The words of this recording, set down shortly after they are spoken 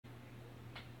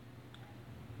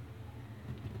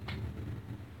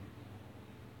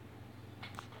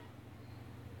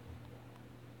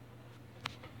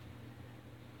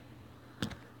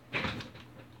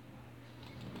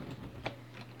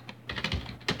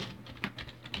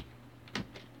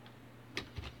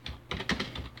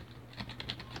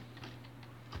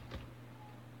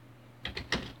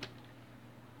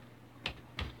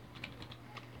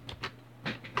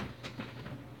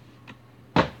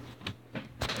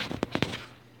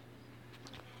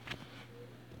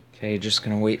Okay, just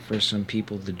gonna wait for some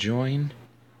people to join.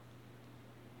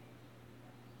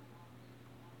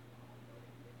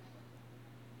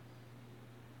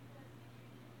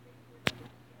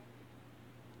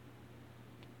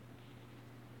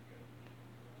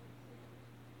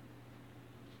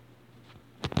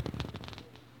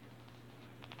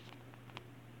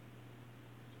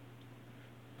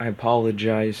 I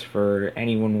apologize for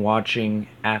anyone watching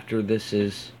after this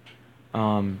is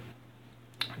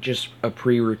just a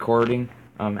pre-recording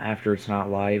after it's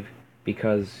not live,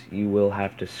 because you will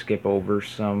have to skip over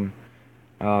some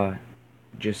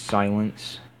just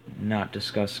silence, not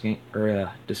discussing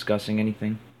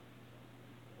anything.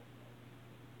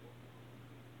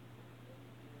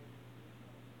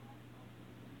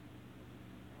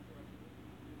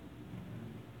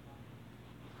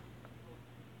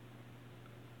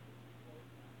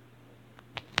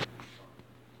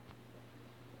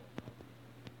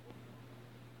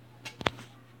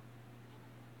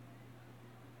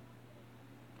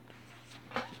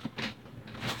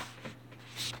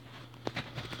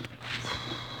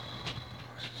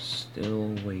 Still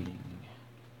waiting.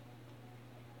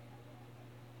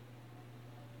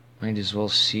 Might as well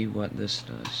see what this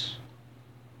does.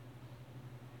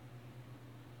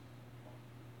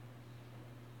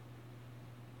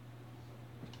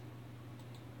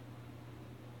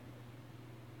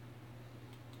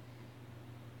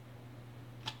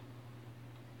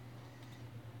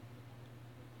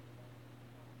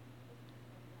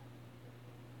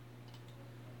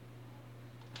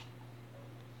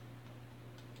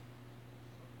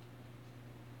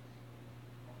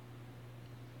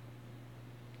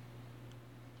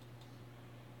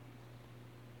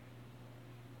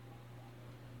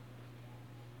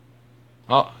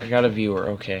 Oh, I got a viewer,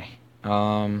 okay.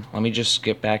 Let me just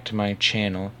get back to my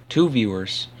channel. 2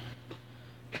 viewers.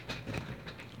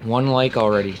 1 like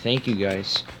already. Thank you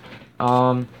guys.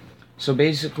 So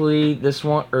basically this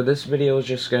video is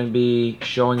just gonna be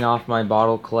showing off my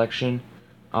bottle collection.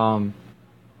 Oh,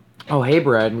 hey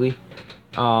Bradley.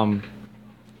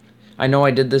 I know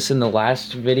I did this in the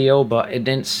last video, but it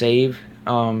didn't save.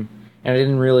 And I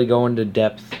didn't really go into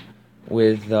depth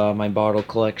with my bottle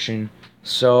collection.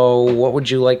 So, what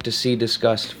would you like to see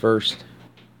discussed first?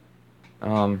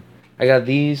 I got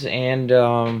these, and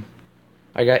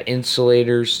I got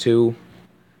insulators too.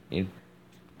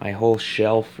 My whole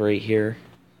shelf right here.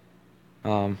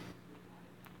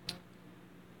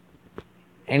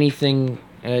 Anything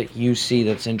you see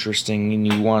that's interesting and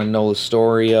you want to know the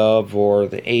story of, or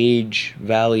the age,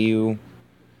 value,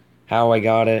 how I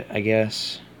got it, I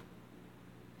guess.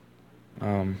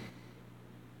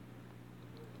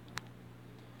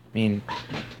 I mean,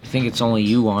 I think it's only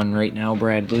you on right now,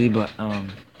 Bradley, but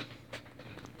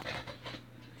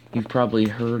you've probably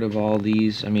heard of all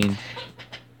these. I mean,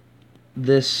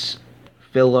 this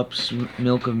Phillips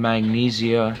Milk of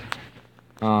Magnesia,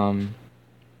 patented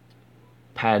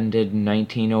in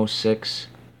 1906.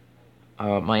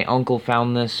 My uncle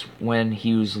found this when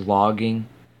he was logging.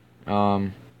 I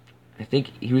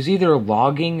think he was either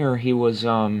logging or he was,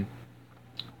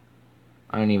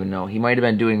 I don't even know. He might have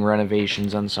been doing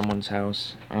renovations on someone's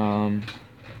house.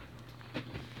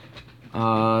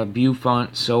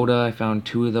 Bufont soda, I found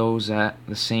 2 of those at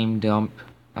the same dump.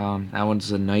 That one's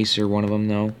the nicer one of them,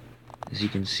 though. As you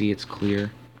can see, it's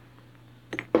clear.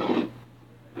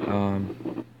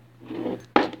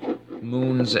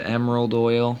 Moon's Emerald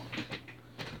Oil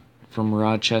from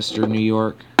Rochester, New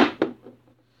York.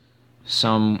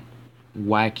 Some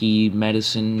wacky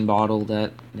medicine bottle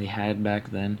that they had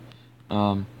back then.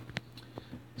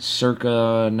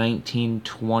 Circa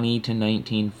 1920 to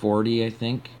 1940, I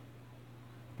think.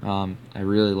 I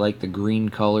really like the green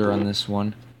color on this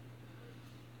one.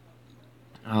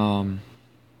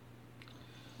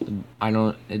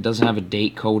 It doesn't have a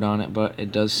date code on it, but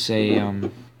it does say,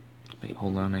 wait,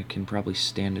 hold on, I can probably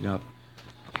stand it up.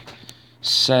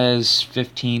 Says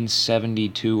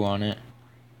 1572 on it.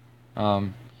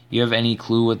 You have any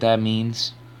clue what that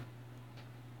means?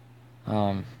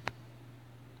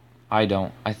 I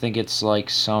don't. I think it's like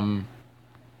some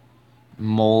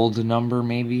mold number,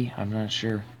 maybe. I'm not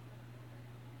sure.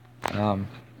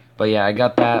 But yeah, I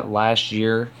got that last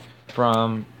year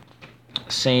from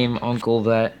same uncle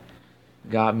that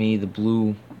got me the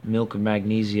blue Milk of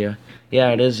Magnesia. Yeah,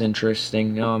 it is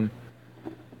interesting.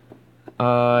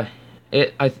 I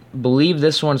believe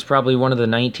this one's probably one of the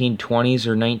 1920s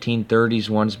or 1930s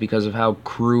ones because of how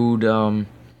crude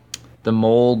the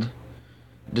mold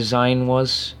design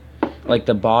was. Like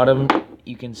the bottom,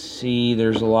 you can see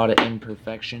there's a lot of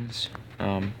imperfections.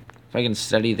 If I can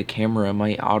steady the camera, it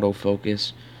might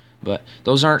autofocus. But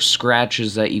those aren't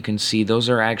scratches that you can see. Those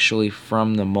are actually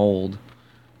from the mold.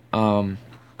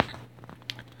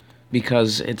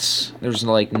 Because there's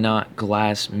like not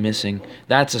glass missing.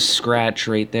 That's a scratch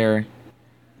right there.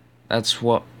 That's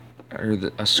what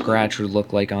a scratch would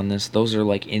look like on this. Those are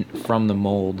like from the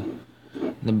mold.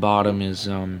 The bottom is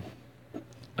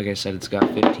like I said, it's got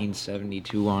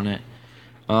 1572 on it.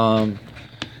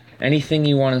 Anything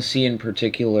you want to see in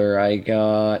particular? I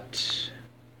got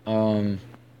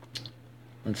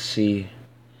let's see.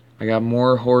 I got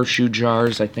more horseshoe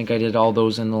jars. I think I did all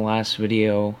those in the last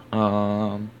video.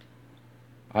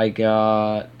 I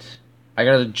got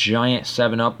a giant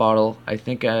 7-Up bottle. I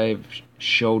think I've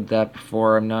showed that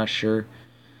before. I'm not sure.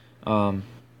 I'll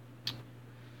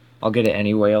get it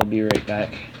anyway. I'll be right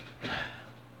back.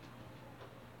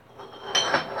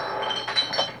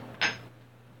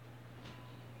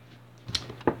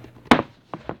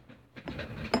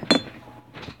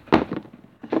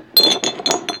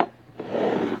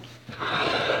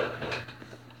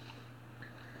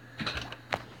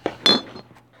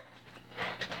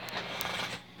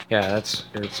 Yeah, it's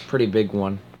a pretty big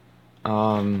one.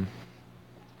 I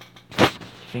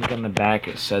think on the back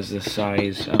it says the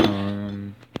size.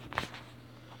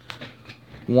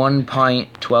 1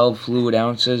 pint, 12 fluid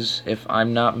ounces. If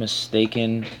I'm not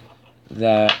mistaken,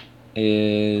 that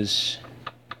is,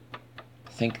 I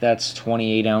think that's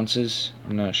 28 ounces.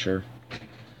 I'm not sure.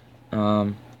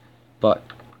 But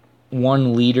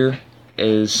 1 liter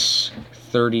is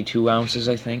 32 ounces,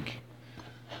 I think.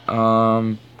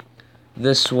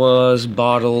 This was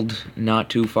bottled not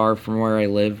too far from where I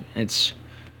live. It's,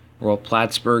 well,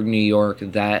 Plattsburgh, New York.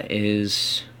 That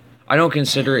is, I don't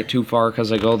consider it too far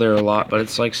because I go there a lot, but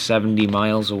it's like 70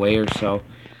 miles away or so.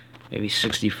 Maybe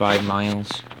 65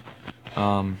 miles.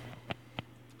 Oh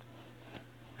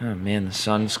man, the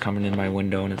sun's coming in my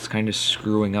window and it's kind of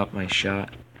screwing up my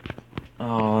shot.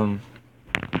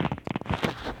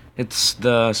 It's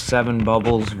the 7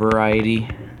 Bubbles variety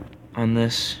on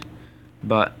this,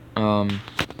 but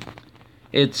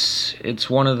it's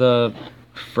one of the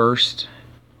first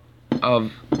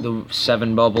of the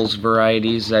 7 Bubbles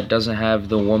varieties that doesn't have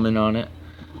the woman on it.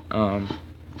 Hold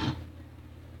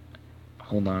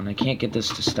on, I can't get this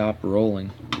to stop rolling.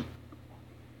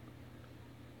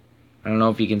 I don't know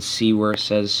if you can see where it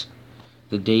says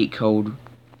the date code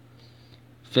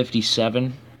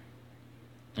 57.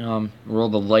 Well,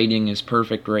 the lighting is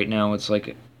perfect right now. It's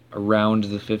like around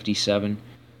the 57.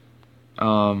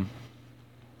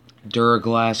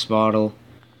 Duraglass bottle,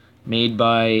 made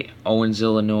by Owens,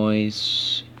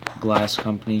 Illinois Glass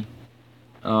Company.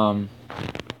 I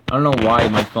don't know why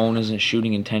my phone isn't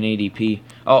shooting in 1080p.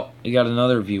 Oh, you got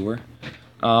another viewer.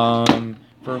 For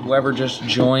whoever just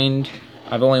joined,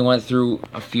 I've only went through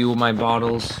a few of my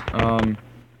bottles.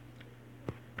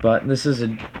 But this is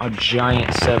a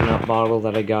giant 7-Up bottle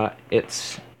that I got.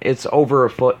 It's over a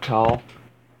foot tall.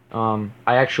 I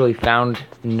actually found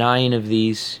 9 of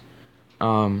these.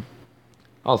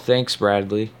 Oh, thanks,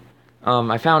 Bradley.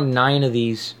 I found 9 of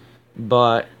these,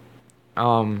 but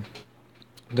the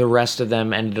rest of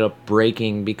them ended up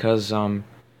breaking because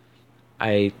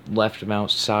I left them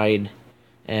outside,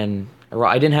 and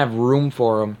I didn't have room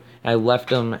for them. I left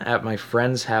them at my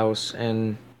friend's house,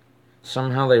 and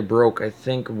somehow they broke. I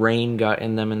think rain got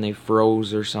in them and they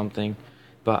froze or something.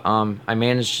 But I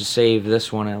managed to save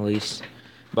this one at least.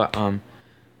 But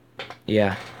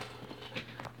yeah.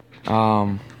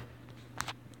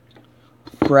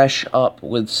 Fresh Up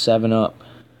with 7-Up.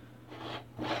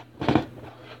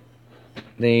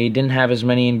 They didn't have as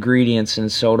many ingredients in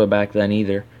soda back then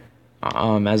either,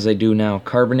 as they do now.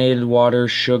 Carbonated water,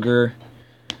 sugar,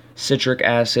 citric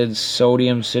acid,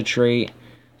 sodium citrate,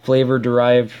 flavor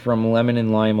derived from lemon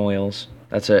and lime oils.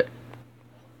 That's it.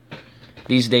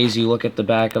 These days you look at the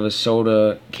back of a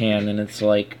soda can and it's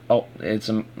like, oh, it's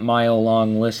a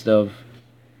mile-long list of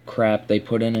crap they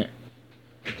put in it.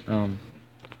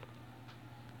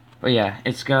 But yeah,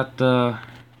 it's got the,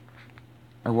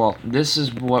 or well, this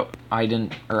is what I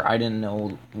didn't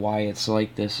know why it's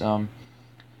like this.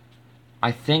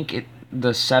 I think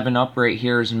the 7-Up right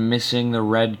here is missing the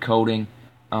red coating,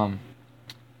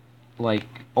 like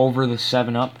over the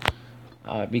 7-Up.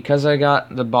 Because I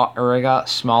got I got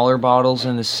smaller bottles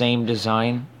in the same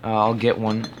design, I'll get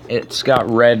one. It's got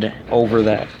red over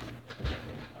that.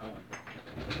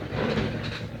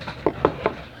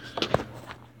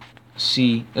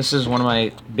 See, this is one of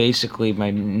my, basically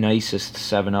my nicest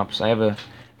 7-Ups. I have a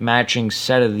matching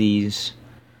set of these,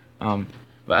 but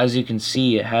as you can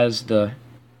see, it has the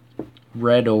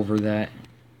red over that.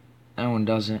 That one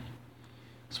doesn't.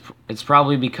 It's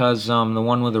probably because the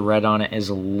one with the red on it is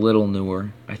a little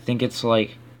newer. I think it's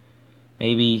like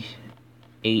maybe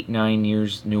 8-9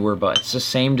 years newer, but it's the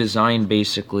same design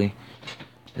basically,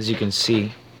 as you can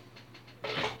see.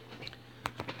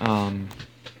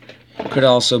 Could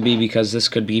also be because this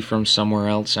could be from somewhere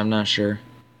else, I'm not sure.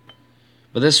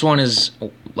 But this one is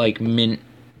like mint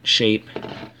shape.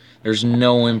 There's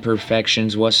no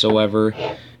imperfections whatsoever.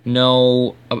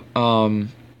 No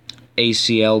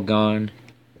ACL gone.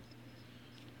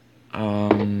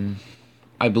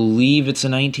 I believe it's a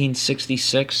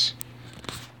 1966.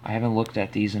 I haven't looked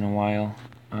at these in a while.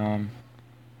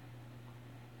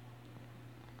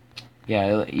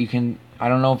 Yeah, you can. I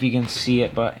don't know if you can see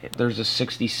it, but there's a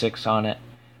 66 on it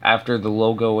after the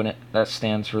logo, and that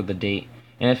stands for the date.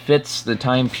 And it fits the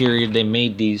time period they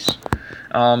made these.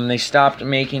 They stopped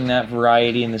making that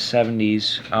variety in the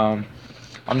 70s.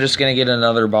 I'm just gonna get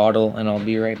another bottle, and I'll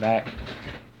be right back.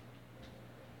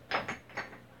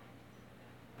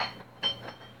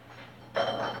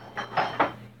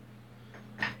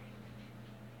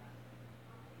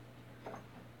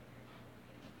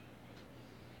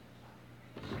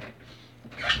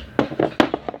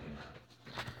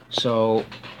 So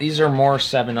these are more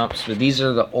 7-Ups, but these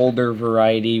are the older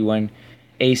variety when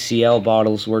ACL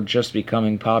bottles were just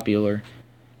becoming popular.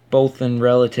 Both in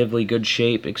relatively good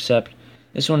shape, except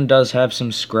this one does have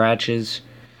some scratches.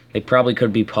 They probably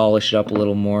could be polished up a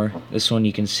little more. This one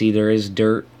you can see there is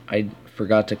dirt. I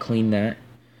forgot to clean that.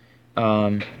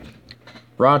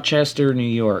 Rochester, New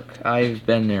York. I've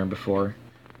been there before.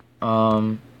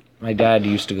 My dad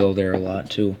used to go there a lot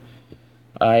too.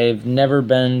 I've never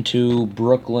been to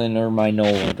Brooklyn or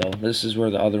Minola, though. This is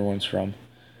where the other one's from.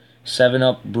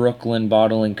 7-Up Brooklyn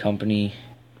Bottling Company.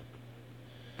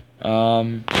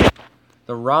 The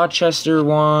Rochester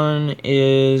one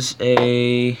is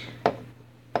a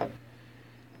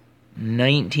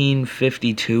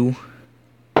 1952.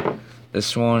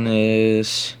 This one,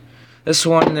 there's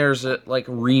a, like,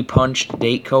 repunched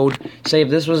date code. Say if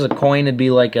this was a coin, it'd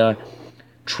be like a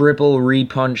triple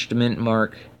repunched mint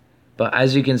mark. But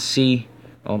as you can see,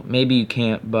 well, maybe you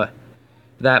can't, but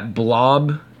that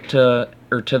blob to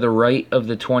the right of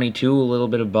the 22, a little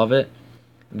bit above it,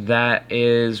 that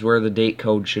is where the date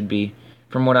code should be.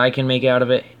 From what I can make out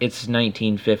of it, it's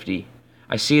 1950.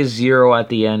 I see a 0 at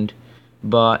the end,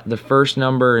 but the first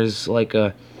number is like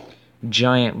a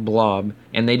giant blob,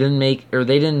 and they didn't make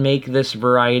this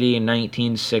variety in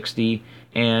 1960,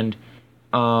 and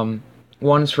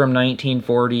ones from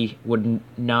 1940 would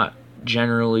not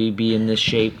generally be in this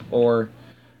shape, or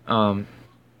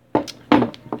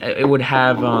it would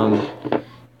have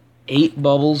 8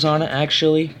 bubbles on it,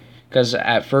 actually, because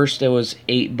at first it was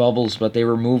 8 bubbles, but they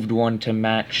removed one to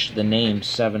match the name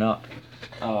 7-Up.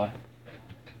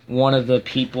 One of the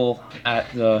people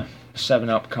at the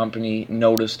 7-Up company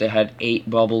noticed it had 8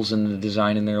 bubbles in the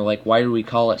design, and they're like, why do we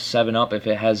call it 7-Up if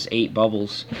it has 8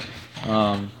 bubbles?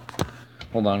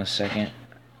 Hold on a second.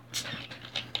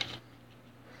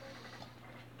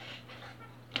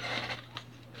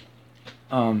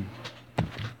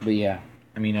 But yeah,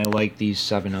 I mean, I like these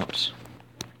 7-Ups.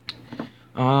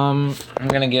 I'm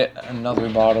gonna get another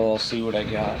bottle. I'll see what I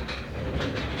got.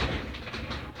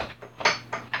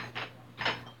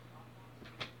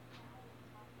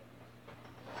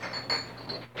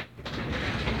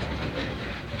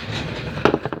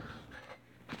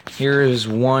 Here is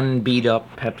one beat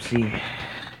up Pepsi.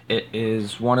 It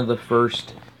is one of the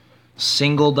first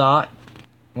single dot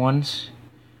ones.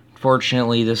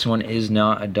 Fortunately, this one is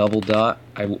not a double dot,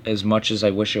 as much as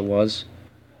I wish it was.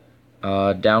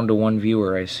 Down to 1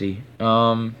 viewer, I see.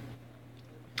 Yeah,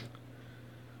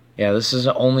 this is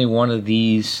only one of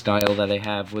these style that I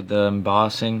have with the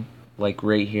embossing, like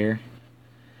right here.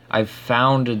 I've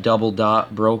found a double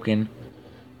dot broken.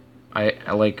 I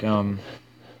like,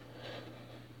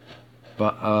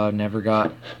 but never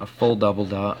got a full double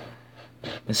dot.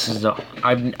 This is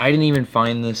I didn't even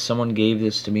find this. Someone gave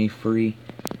this to me free.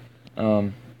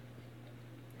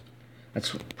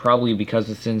 That's probably because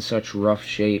it's in such rough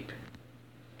shape.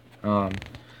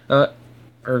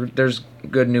 There's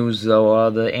good news though.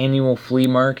 The annual flea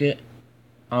market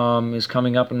is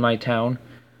coming up in my town.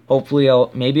 Hopefully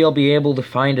maybe I'll be able to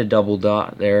find a double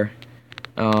dot there.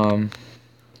 If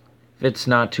it's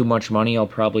not too much money, I'll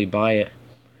probably buy it.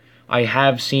 I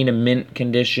have seen a mint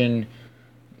condition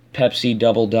Pepsi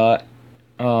double dot,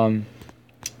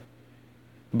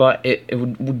 but it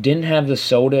didn't have the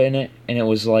soda in it, and it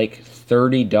was like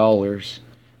 $30.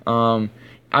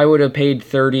 I would have paid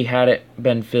 $30 had it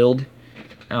been filled.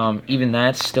 Even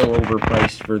that's still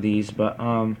overpriced for these, but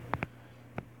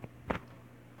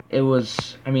it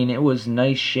was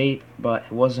nice shape, but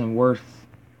it wasn't worth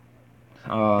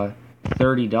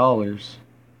 $30.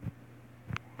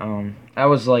 That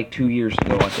was like 2 years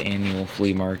ago at the annual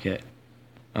flea market.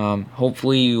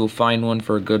 Hopefully you'll find one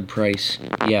for a good price.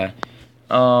 Yeah.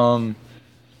 I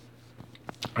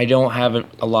don't have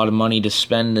a lot of money to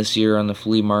spend this year on the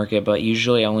flea market, but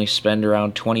usually I only spend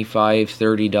around $25,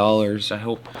 $30. I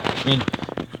mean,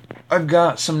 I've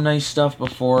got some nice stuff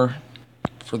before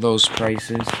for those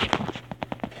prices.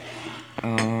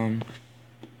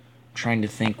 Trying to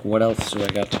think, what else do I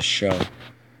got to show?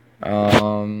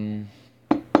 I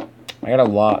got a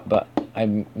lot, but I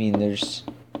mean, I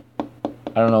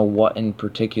don't know what in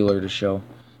particular to show.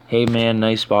 Hey man,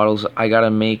 nice bottles. I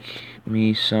gotta make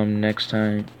me some next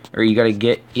time. Or you gotta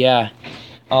get, yeah.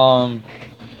 I've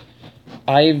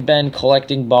been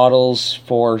collecting bottles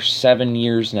for 7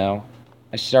 years now.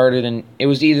 I started it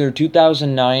was either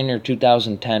 2009 or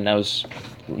 2010. I was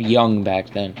young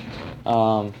back then.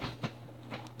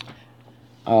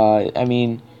 I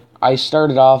mean, I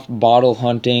started off bottle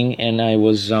hunting, and I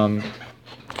wasn't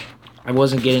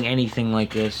getting anything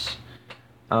like this.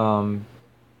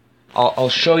 I'll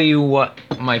show you what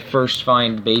my first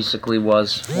find basically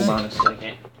was. Hold on a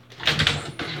second.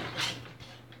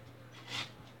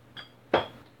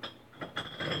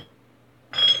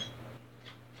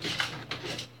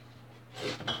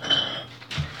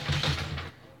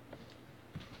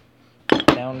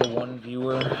 Down to one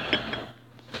viewer.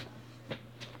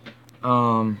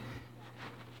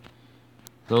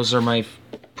 Those are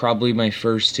probably my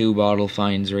first two bottle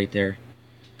finds right there.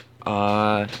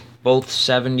 Both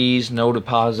 70s, no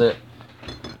deposit.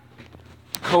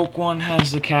 Coke one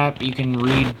has the cap, you can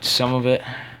read some of it.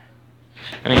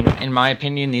 I mean, in my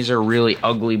opinion, these are really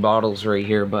ugly bottles right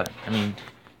here, but, I mean,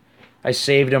 I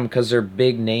saved them because they're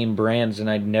big name brands, and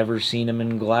I'd never seen them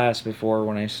in glass before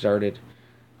when I started.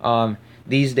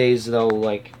 These days, though,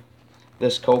 like,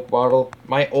 this Coke bottle,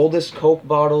 my oldest Coke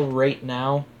bottle right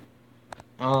now,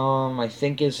 I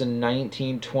think is in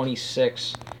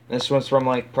 1926. This one's from,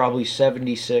 like, probably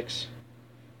 76.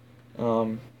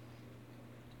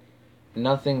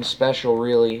 Nothing special,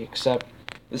 really, except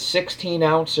the 16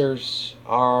 ouncers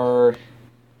are,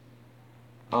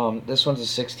 this one's a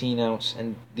 16 ounce,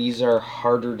 and these are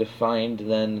harder to find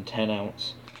than the 10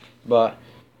 ounce. But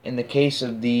in the case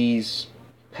of these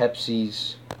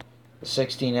Pepsis, the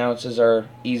 16 ounces are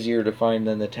easier to find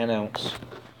than the 10 ounce.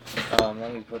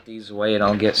 Let me put these away and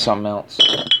I'll get something else.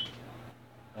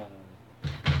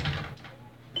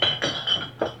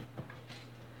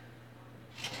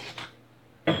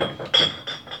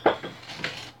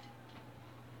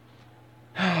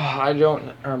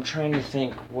 I'm trying to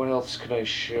think, what else could I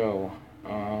show?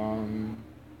 I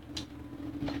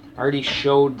already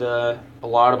showed a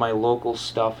lot of my local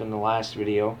stuff in the last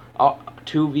video.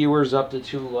 2 viewers up to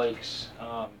 2 likes.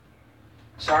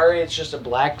 Sorry, it's just a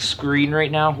black screen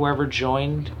right now, whoever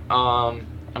joined. I'm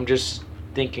just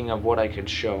thinking of what I could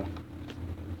show.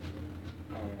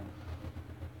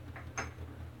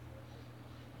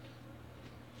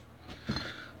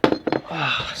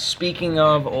 Speaking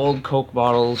of old Coke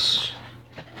bottles,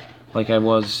 like I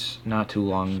was not too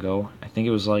long ago, I think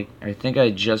I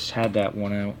just had that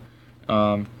one out.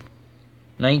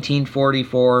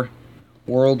 1944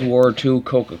 World War II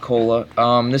Coca-Cola.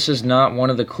 This is not one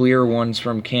of the clear ones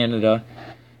from Canada.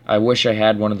 I wish I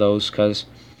had one of those, because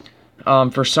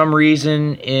for some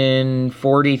reason in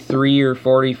 43 or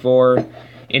 44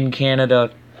 in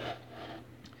Canada,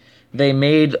 they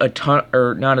made a ton,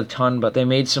 or not a ton, but they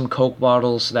made some Coke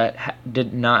bottles that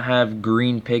did not have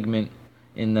green pigment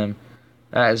in them.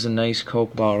 That is a nice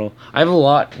Coke bottle. I have a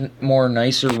lot more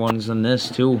nicer ones than this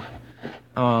too.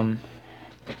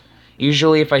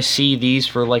 Usually if I see these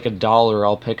for like $1,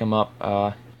 I'll pick them up.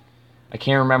 I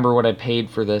can't remember what I paid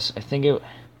for this. I think it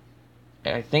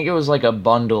was like a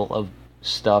bundle of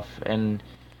stuff, and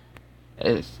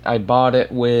I bought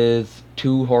it with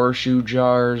 2 horseshoe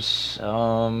jars,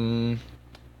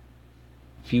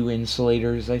 few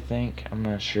insulators, I think. I'm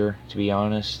not sure, to be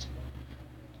honest.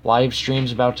 Live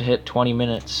stream's about to hit 20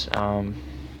 minutes.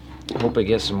 Hope I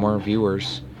get some more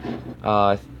viewers.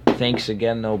 Thanks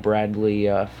again, though, Bradley,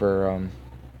 for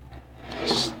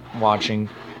watching.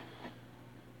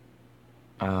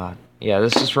 Yeah,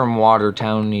 this is from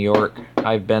Watertown, New York.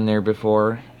 I've been there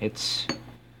before. It's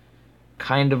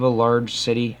kind of a large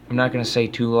city. I'm not going to say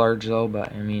too large, though,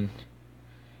 but, I mean,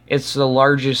 it's the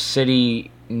largest city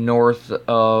north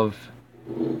of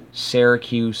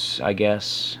Syracuse, I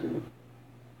guess.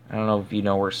 I don't know if you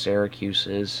know where Syracuse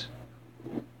is.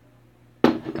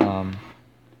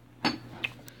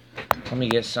 Let me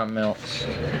get something else.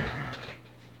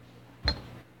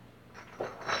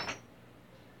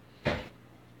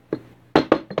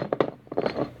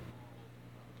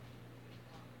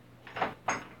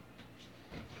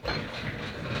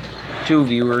 2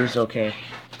 viewers, okay.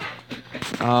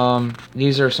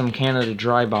 These are some Canada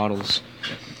Dry bottles.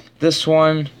 This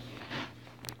one,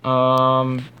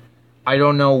 I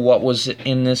don't know what was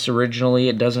in this originally.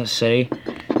 It doesn't say.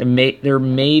 There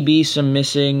may be some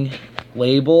missing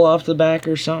label off the back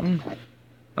or something.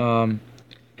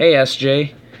 Hey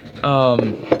SJ,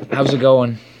 how's it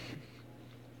going?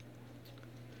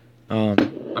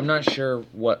 I'm not sure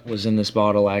what was in this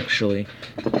bottle actually.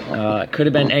 It could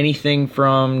have been anything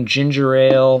from ginger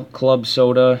ale, club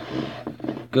soda.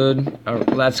 Good.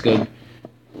 That's good.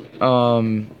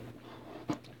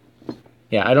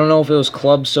 Yeah, I don't know if it was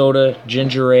club soda,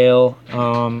 ginger ale.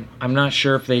 I'm not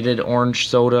sure if they did orange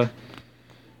soda.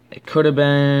 It could have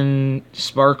been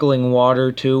sparkling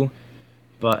water too,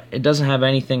 but it doesn't have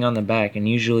anything on the back, and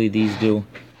usually these do.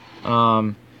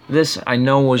 This I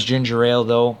know was ginger ale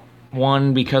though.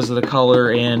 One, because of the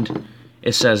color, and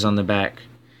it says on the back,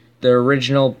 the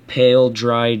original pale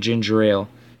dry ginger ale.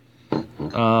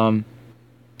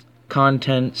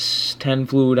 Contents 10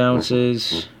 fluid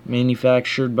ounces,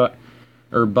 manufactured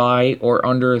by or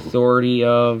under authority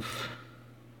of.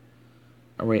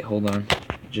 Oh wait, hold on,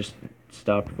 just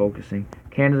stopped focusing.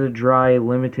 Canada Dry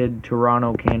Limited,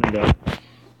 Toronto, Canada.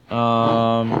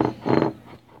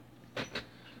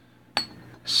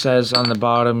 Says on the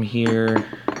bottom here.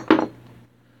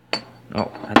 Oh,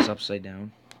 that's upside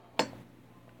down.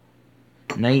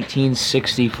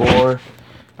 1964.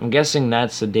 I'm guessing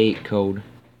that's the date code.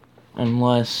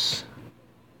 Unless,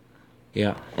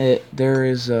 yeah, there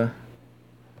is a,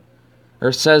 or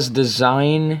it says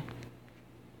design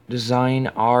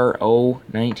RO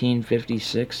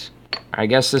 1956. I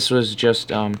guess this was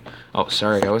just, oh,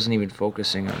 sorry, I wasn't even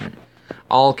focusing on it.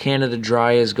 All Canada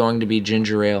Dry is going to be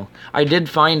ginger ale. I did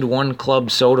find one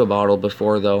club soda bottle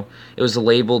before, though. It was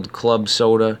labeled club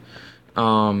soda.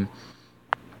 I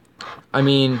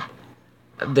mean,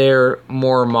 they're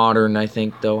more modern, I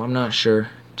think, though. I'm not sure,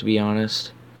 to be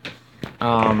honest.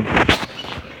 But,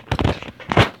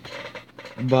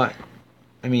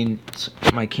 I mean,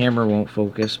 my camera won't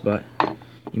focus, but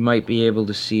you might be able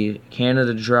to see it.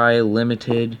 Canada Dry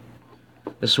Limited.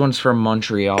 This one's from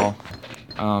Montreal.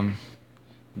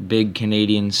 Big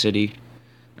Canadian city.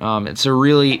 It's a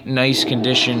really nice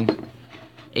condition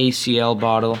ACL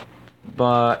bottle,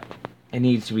 but it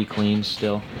needs to be cleaned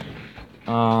still.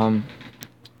 I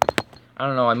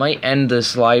don't know, I might end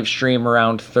this live stream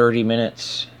around 30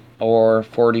 minutes or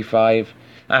 45.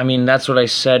 I mean, that's what I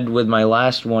said with my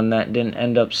last one that didn't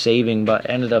end up saving, but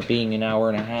ended up being an hour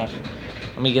and a half.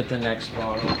 Let me get the next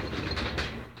bottle.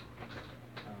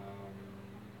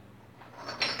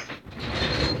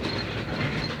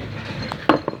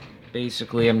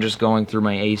 Basically, I'm just going through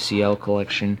my ACL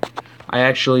collection. I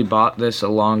actually bought this a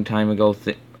long time ago,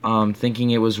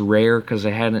 thinking it was rare because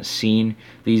I hadn't seen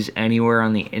these anywhere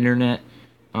on the internet.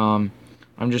 I'm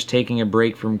just taking a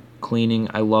break from cleaning.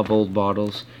 I love old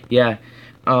bottles. Yeah,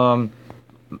 bottle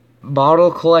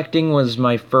collecting was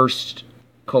my first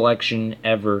collection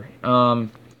ever.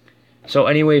 So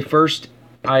anyway, first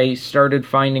I started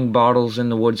finding bottles in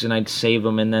the woods and I'd save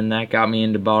them, and then that got me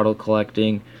into bottle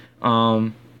collecting.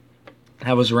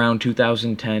 That was around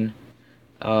 2010.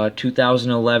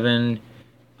 2011,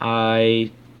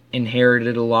 I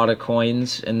inherited a lot of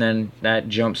coins, and then that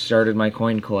jump-started my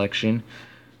coin collection.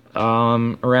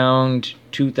 Around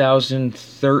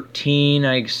 2013,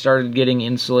 I started getting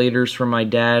insulators from my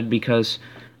dad because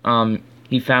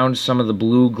he found some of the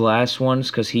blue glass ones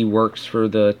because he works for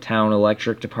the town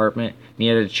electric department. And he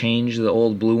had to change the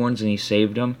old blue ones, and he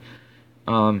saved them.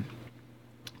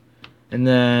 And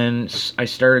then I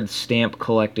started stamp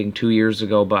collecting 2 years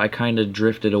ago, but I kind of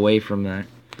drifted away from that.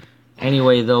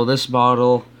 Anyway, though, this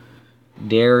bottle,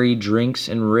 dairy drinks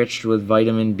enriched with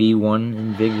vitamin B1,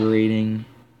 invigorating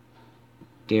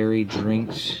dairy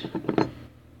drinks.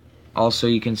 Also,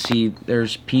 you can see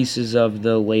there's pieces of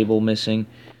the label missing.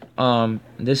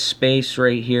 This space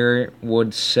right here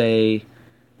would say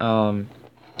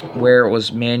where it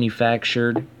was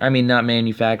manufactured. I mean, not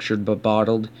manufactured, but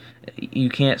bottled. You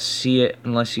can't see it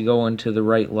unless you go into the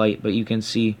right light, but you can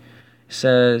see it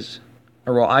says,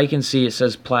 or well, I can see it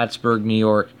says Plattsburgh, New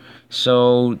York.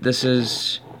 So this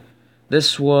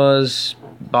was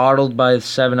bottled by the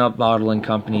 7-Up Bottling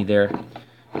Company there.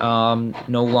 No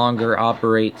longer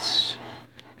operates.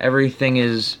 Everything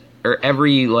is, or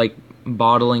every like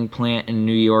bottling plant in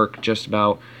New York just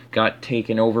about got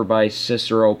taken over by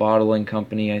Cicero Bottling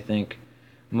Company, I think.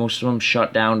 Most of them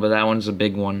shut down, but that one's a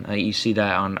big one. You see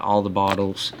that on all the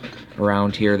bottles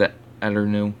around here that are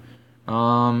new.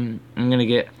 I'm gonna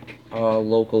get a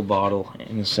local bottle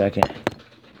in a second.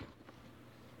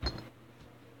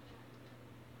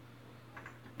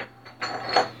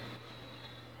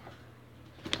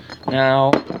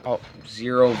 Now, oh,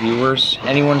 0 viewers.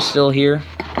 Anyone still here?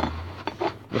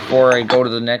 Before I go to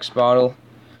the next bottle.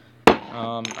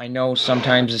 I know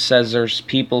sometimes it says there's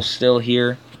people still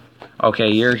here. Okay,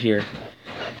 you're here.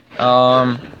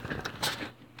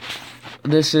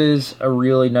 This is a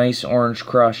really nice Orange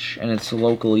Crush, and it's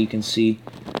local, you can see.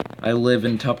 I live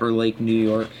in Tupper Lake, New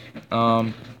York.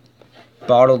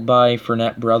 Bottled by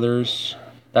Fernet Brothers.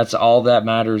 That's all that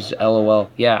matters, LOL.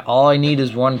 Yeah, all I need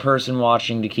is one person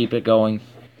watching to keep it going.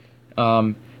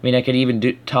 I mean, I could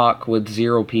even talk with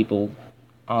 0 people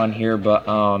on here, but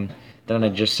then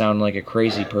I'd just sound like a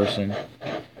crazy person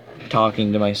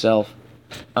talking to myself.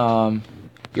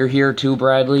 You're here too,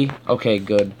 Bradley? Okay,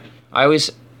 good. I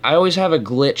always have a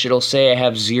glitch. It'll say I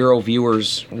have 0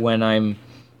 viewers when I'm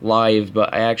live,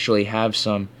 but I actually have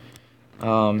some.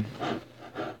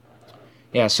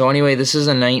 Yeah, so anyway, this is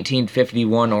a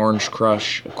 1951 Orange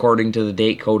Crush, according to the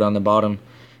date code on the bottom.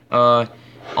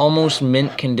 Almost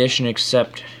mint condition,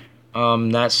 except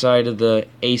that side of the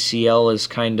ACL is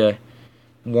kind of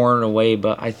worn away,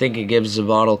 but I think it gives the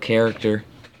bottle character.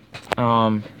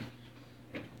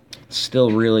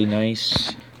 Still really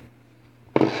nice.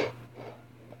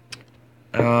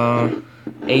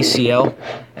 ACL,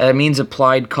 that means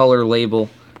applied color label.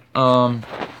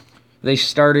 They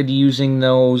started using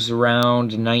those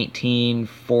around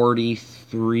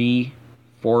 1943,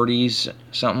 40s,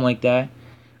 something like that.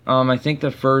 I think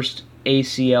the first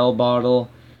ACL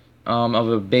bottle of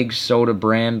a big soda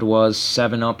brand was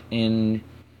 7-Up in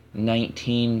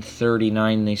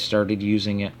 1939. They started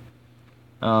using it.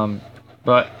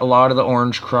 But a lot of the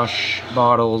Orange Crush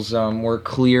bottles were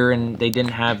clear, and they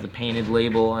didn't have the painted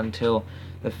label until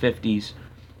the 50s.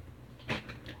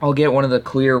 I'll get one of the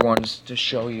clear ones to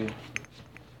show you.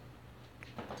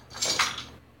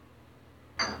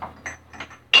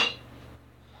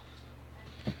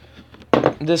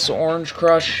 This Orange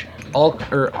Crush,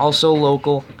 also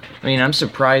local. I mean, I'm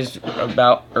surprised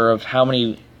of how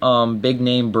many big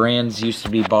name brands used to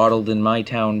be bottled in my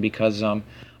town, because I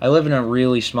live in a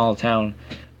really small town.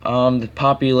 The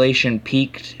population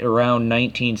peaked around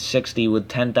 1960 with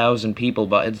 10,000 people,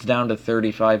 but it's down to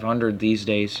 3,500 these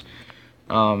days.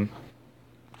 Yeah,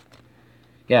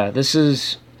 this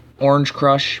is Orange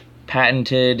Crush,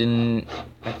 patented, and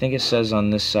I think it says on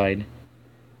this side.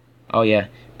 Oh yeah,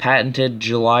 patented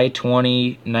July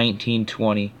 20,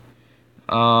 1920.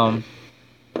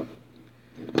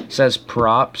 It says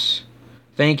props.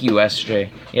 Thank you, SJ.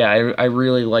 Yeah, I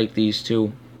really like these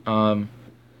too.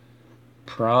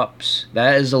 Props.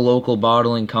 That is a local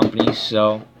bottling company,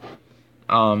 so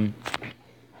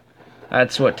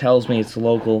that's what tells me it's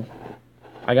local.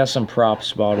 I got some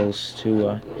Props bottles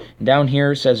too. Down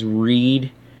here it says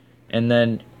Reed, and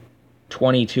then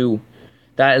 22.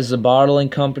 That is the bottling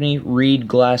company, Reed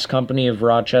Glass Company of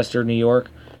Rochester, New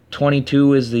York.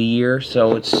 22 is the year,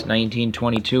 so it's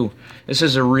 1922. This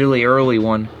is a really early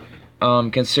one.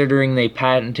 Considering they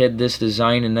patented this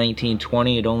design in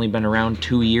 1920, it'd only been around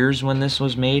 2 years when this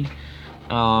was made.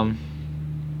 Yeah,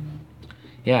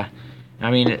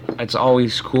 I mean, it's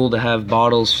always cool to have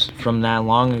bottles from that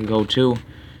long ago, too.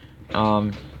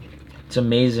 It's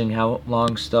amazing how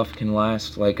long stuff can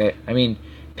last. Like, I mean,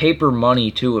 paper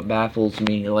money, too, it baffles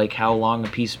me, like, how long a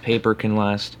piece of paper can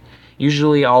last.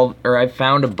 Usually I've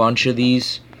found a bunch of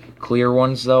these clear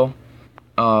ones, though,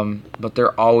 but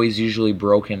they're always usually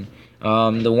broken.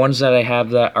 The ones that I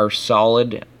have that are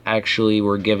solid actually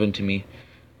were given to me.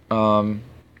 I'm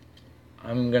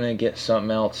gonna get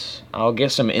something else. I'll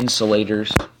get some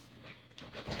insulators.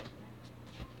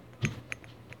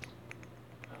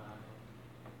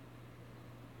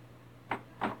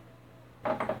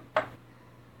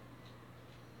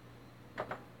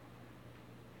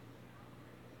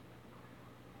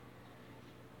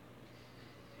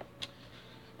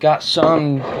 Got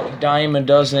some dime a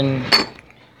dozen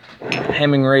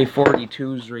Hemingway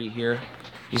 42s right here.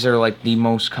 These are like the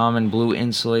most common blue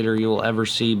insulator you'll ever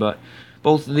see, but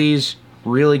both of these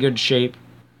really good shape.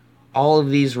 All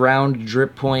of these round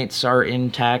drip points are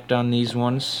intact on these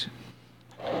ones.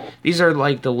 These are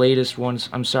like the latest ones.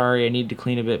 I'm sorry, I need to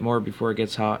clean a bit more before it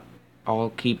gets hot. I'll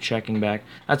keep checking back.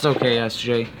 That's okay,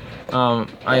 SJ.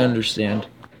 I understand.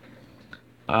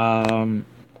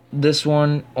 This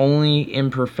one, only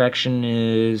imperfection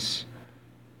is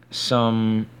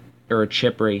a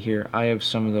chip right here. I have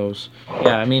some of those.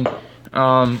 Yeah, I mean,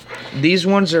 these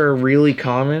ones are really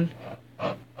common,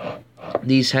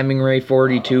 these Hemingway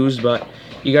 42s, but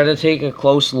you gotta take a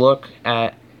close look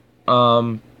at,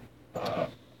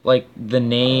 like, the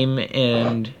name,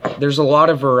 and there's a lot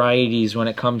of varieties when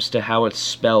it comes to how it's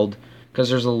spelled, because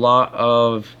there's a lot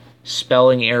of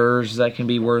spelling errors that can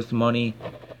be worth money.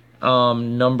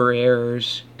 number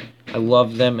errors. I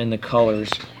love them in the colors.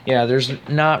 Yeah, there's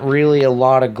not really a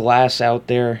lot of glass out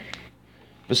there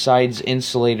besides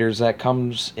insulators that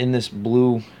comes in this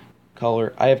blue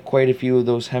color. I have quite a few of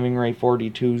those Hemingray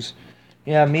 42s.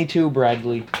 Yeah, me too,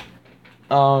 Bradley.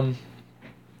 I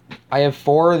have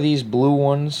 4 of these blue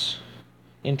ones.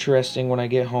 Interesting, when I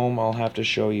get home I'll have to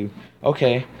show you.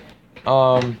 Okay.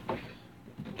 How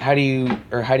do you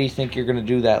think you're gonna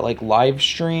do that? Like live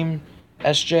stream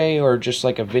SJ, or just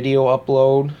like a video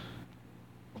upload?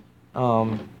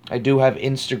 I do have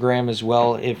Instagram as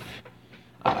well. If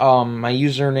my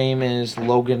username is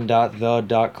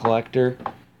logan.the.collector.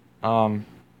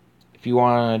 If you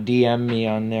want to DM me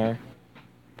on there.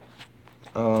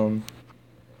 I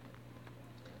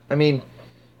mean,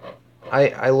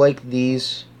 I like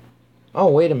these. Oh,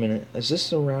 wait a minute. Is this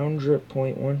the round drip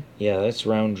point one? Yeah, that's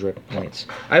round drip points.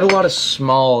 I have a lot of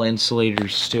small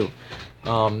insulators too.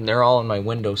 They're all on my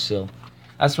windowsill.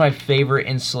 That's my favorite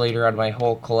insulator out of my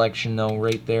whole collection though,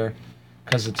 right there,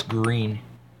 because it's green.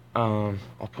 I'll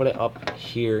put it up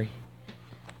here.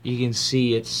 You can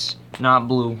see it's not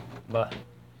blue, but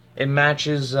it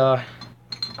matches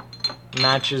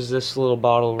this little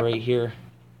bottle right here.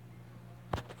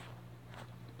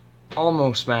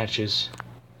 Almost matches.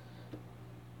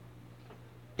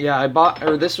 Yeah, I bought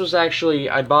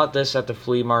this at the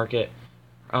flea market.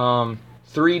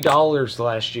 $3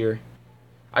 last year.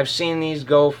 I've seen these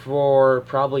go for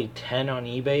probably 10 on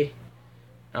eBay.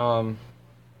 Well,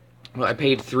 I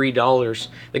paid $3.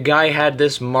 The guy had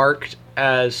this marked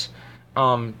as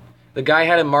 $12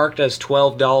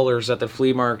 at the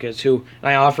flea market too. And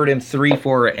I offered him $3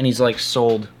 for it, and he's like,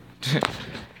 sold.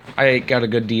 I got a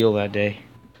good deal that day.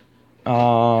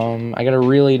 I got a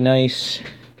really nice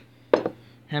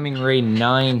Hemingray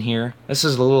 9 here. This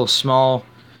is a little small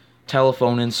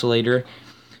telephone insulator.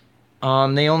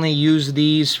 They only use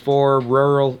these for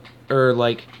rural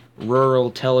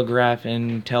telegraph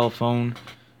and telephone.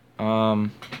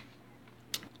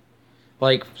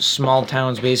 Like small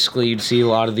towns, basically, you'd see a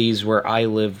lot of these where I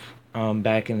live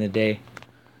back in the day.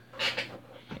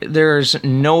 There's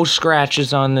no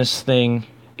scratches on this thing.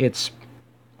 It's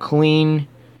clean.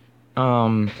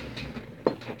 All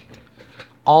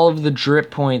of the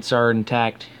drip points are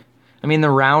intact. I mean,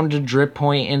 the rounded drip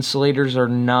point insulators are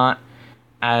not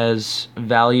as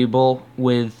valuable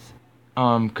with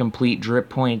complete drip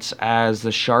points as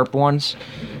the sharp ones,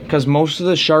 because most of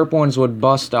the sharp ones would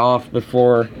bust off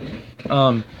before.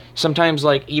 Sometimes,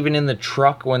 like, even in the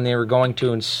truck when they were going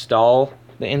to install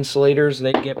the insulators,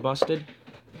 they'd get busted.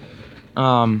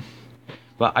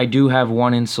 But I do have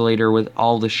one insulator with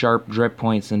all the sharp drip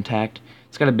points intact.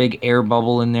 It's got a big air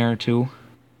bubble in there too.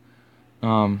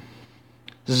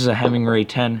 This is a Hemingray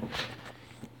 10.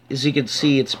 As you can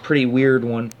see, it's a pretty weird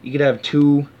one. You could have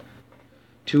two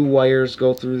wires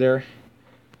go through there.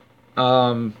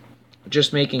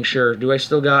 Just making sure. Do I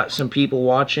still got some people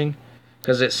watching?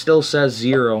 Because it still says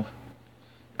 0.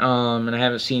 And I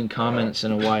haven't seen comments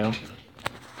in a while.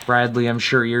 Bradley, I'm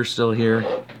sure you're still here.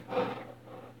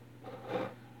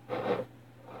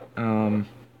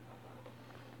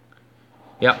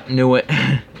 Yep, knew it.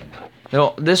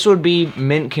 No, this would be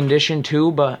mint condition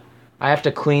too, but I have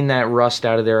to clean that rust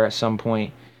out of there at some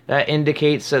point. That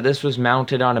indicates that this was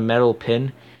mounted on a metal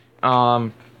pin,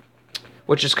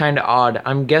 which is kind of odd.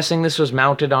 I'm guessing this was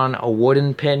mounted on a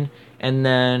wooden pin, and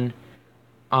then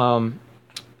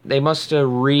they must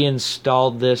have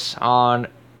reinstalled this on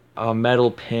a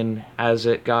metal pin as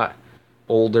it got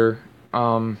older.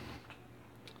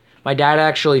 My dad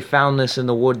actually found this in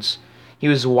the woods. He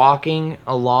was walking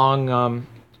along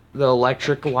the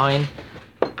electric line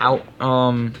out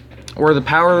where the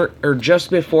power, or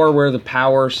just before where the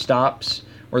power stops,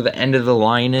 where the end of the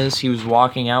line is. He was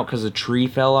walking out because a tree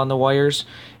fell on the wires,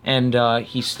 and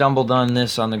he stumbled on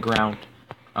this on the ground.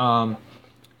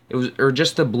 It was, or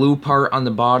just the blue part on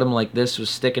the bottom like this was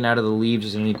sticking out of the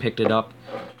leaves, and he picked it up.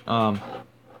 But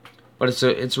it's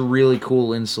a really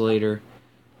cool insulator.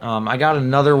 I got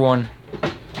another one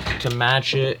to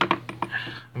match it.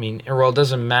 I mean, well, it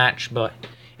doesn't match, but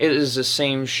it is the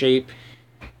same shape.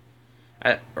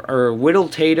 Whittle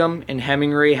Tatum and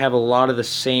Hemingray have a lot of the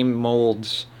same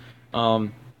molds, but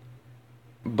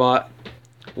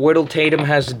Whittle Tatum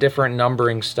has a different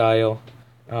numbering style.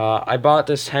 I bought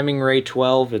this Hemingray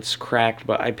 12. It's cracked,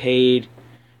 but I think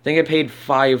I paid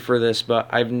 $5 for this, but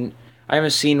I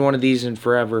haven't seen one of these in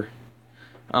forever.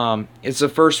 It's the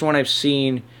first one I've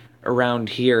seen around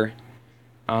here.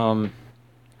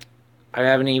 I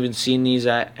haven't even seen these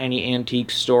at any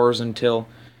antique stores until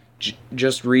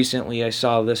just recently. I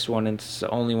saw this one, and it's the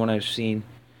only one I've seen.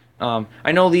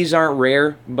 I know these aren't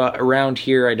rare, but around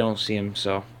here I don't see them,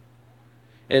 so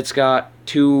It's got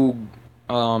two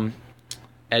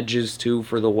edges too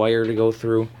for the wire to go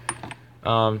through.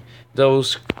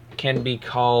 Those can be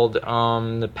called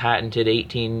the patented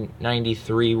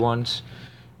 1893 ones,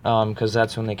 because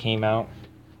that's when they came out.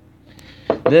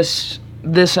 This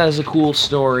has a cool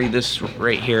story, this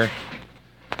right here.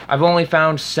 I've only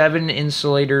found 7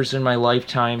 insulators in my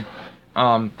lifetime,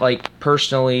 like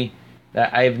personally,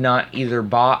 that I have not either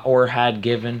bought or had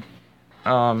given.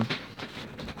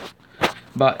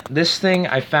 But this thing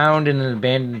I found in an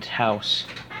abandoned house.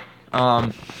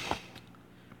 So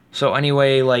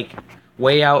anyway, like,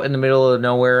 way out in the middle of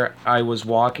nowhere, I was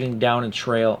walking down a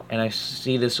trail, and I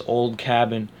see this old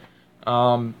cabin.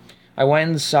 I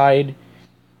went inside.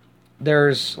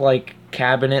 There's, like,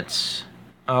 cabinets.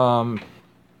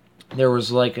 There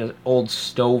was, like, an old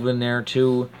stove in there,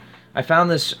 too. I found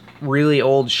this really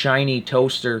old, shiny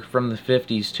toaster from the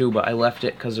 50s, too, but I left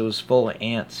it because it was full of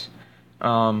ants.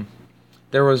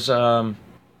 There was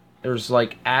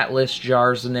like Atlas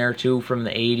jars in there too from the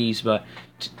 80s, but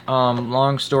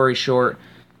long story short,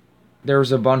 there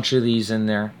was a bunch of these in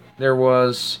there. There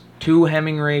was 2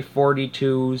 Hemingway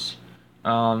 42s,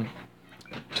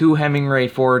 2 Hemingway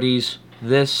 40s,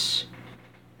 this,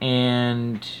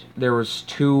 and there was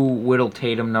 2 Whittle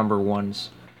Tatum number 1s.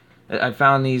 I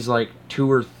found these like 2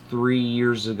 or 3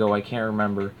 years ago, I can't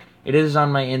remember. It is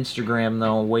on my Instagram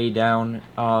though, way down.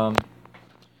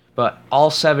 But all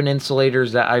 7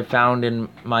 insulators that I found in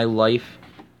my life,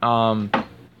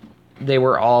 they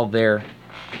were all there.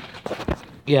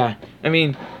 Yeah, I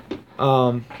mean,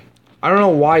 I don't know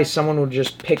why someone would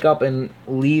just pick up and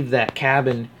leave that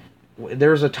cabin.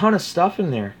 There's a ton of stuff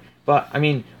in there, but I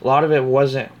mean, a lot of it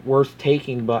wasn't worth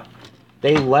taking, but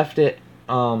they left it.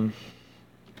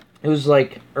 It was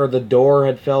like, or the door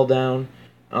had fell down.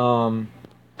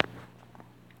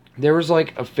 There was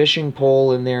like a fishing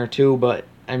pole in there too, but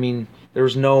I mean, there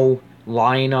was no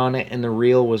line on it, and the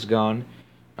reel was gone.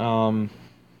 What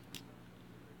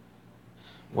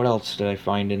else did I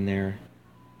find in there?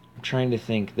 I'm trying to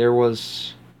think. There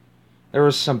was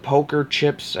some poker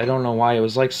chips. I don't know why. It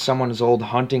was like someone's old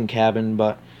hunting cabin,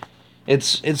 but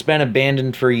it's been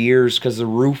abandoned for years because the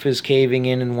roof is caving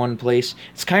in one place.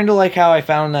 It's kind of like how I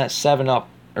found that 7-Up,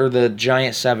 or the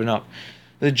giant 7-Up.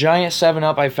 The giant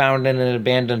 7-Up I found in an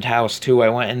abandoned house too. I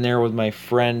went in there with my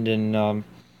friend, and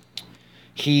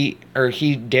he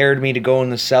dared me to go in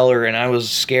the cellar, and I was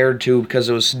scared too because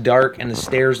it was dark and the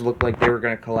stairs looked like they were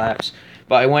gonna collapse.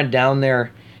 But I went down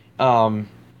there, and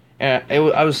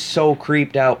I was so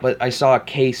creeped out. But I saw a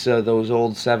case of those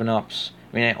old 7-Ups.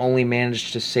 I mean, I only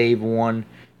managed to save one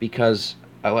because,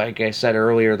 like I said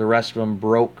earlier, the rest of them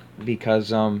broke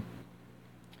because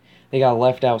they got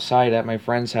left outside at my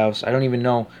friend's house. I don't even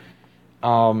know.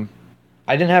 I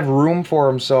didn't have room for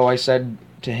them, so I said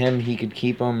to him he could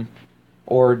keep them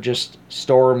or just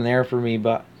store them there for me.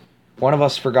 But one of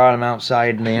us forgot them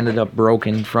outside, and they ended up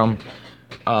broken from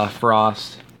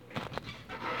frost.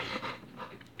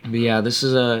 But yeah, this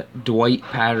is a Dwight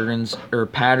pattern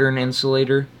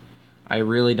insulator. I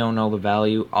really don't know the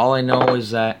value. All I know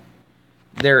is that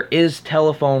there is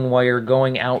telephone wire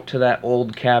going out to that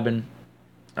old cabin.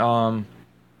 I'm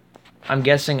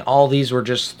guessing all these were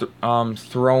just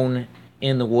thrown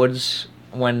in the woods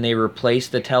when they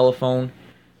replaced the telephone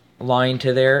line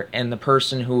to there, and the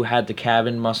person who had the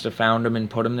cabin must have found them and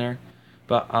put them there.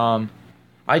 But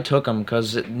I took them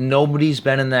because nobody's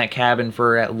been in that cabin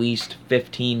for at least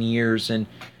 15 years, and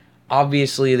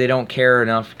obviously they don't care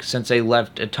enough since they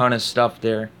left a ton of stuff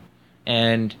there.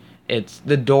 And it's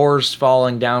the doors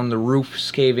falling down, the roof's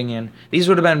caving in. These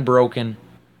would have been broken.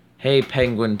 Hey,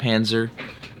 Penguin Panzer.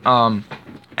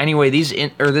 Anyway,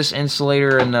 this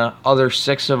insulator and the other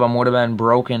 6 of them would have been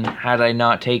broken had I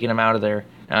not taken them out of there.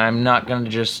 I'm not going to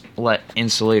just let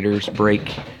insulators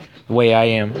break the way I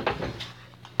am.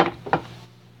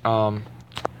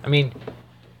 I mean,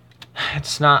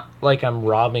 it's not like I'm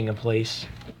robbing a place.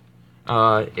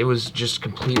 It was just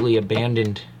completely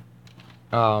abandoned.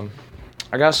 I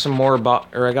got some more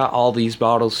I got all these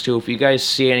bottles too. If you guys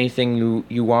see anything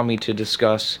you want me to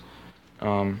discuss,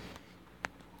 I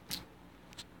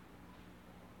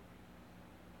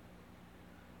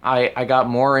got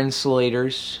more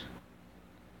insulators.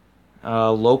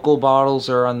 Local bottles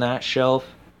are on that shelf.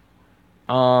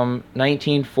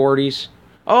 1940s.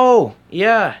 Oh,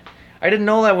 yeah. I didn't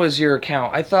know that was your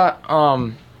account. I thought,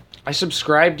 I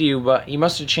subscribed to you, but you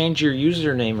must have changed your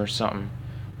username or something.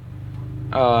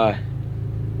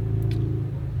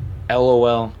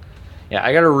 LOL. Yeah,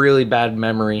 I got a really bad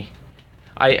memory.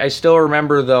 I still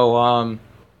remember, though,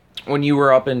 when you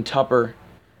were up in Tupper,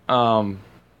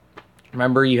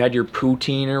 Remember you had your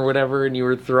poutine or whatever, and you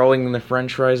were throwing the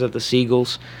French fries at the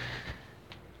seagulls?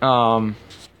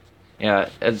 Yeah,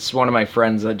 it's one of my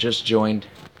friends that just joined.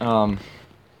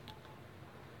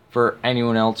 For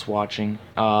anyone else watching,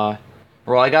 well,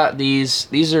 I got these.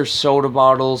 These are soda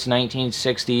bottles,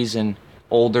 1960s and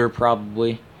older,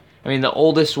 probably. I mean, the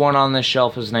oldest one on this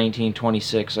shelf is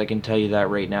 1926. I can tell you that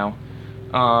right now.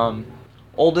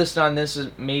 Oldest on this is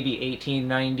maybe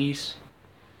 1890s.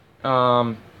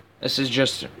 This is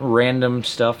just random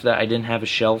stuff that I didn't have a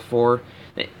shelf for.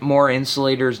 More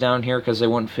insulators down here because they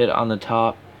wouldn't fit on the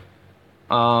top.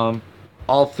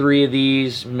 All three of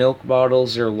these milk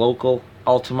bottles are local.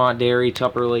 Altamont Dairy,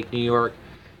 Tupper Lake, New York.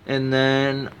 And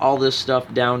then all this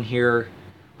stuff down here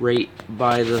right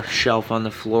by the shelf on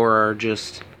the floor are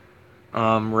just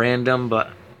random.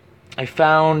 But I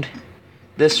found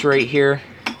this right here.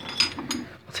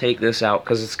 I'll take this out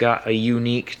because it's got a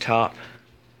unique top.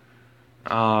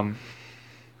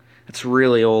 It's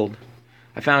really old.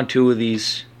 I found two of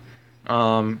these.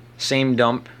 Same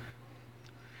dump.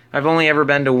 I've only ever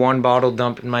been to one bottle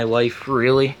dump in my life,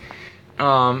 really.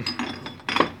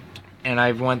 And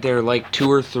I've went there like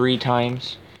 2 or 3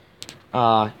 times.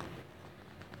 All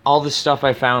the stuff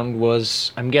I found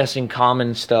was, I'm guessing,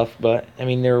 common stuff, but I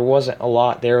mean, there wasn't a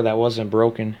lot there that wasn't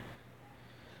broken.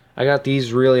 I got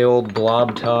these really old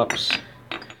blob tops.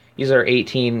 These are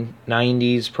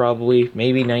 1890s probably,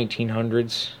 maybe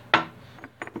 1900s.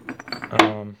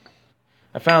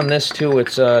 I found this too.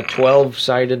 It's a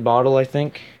 12-sided bottle, I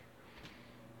think.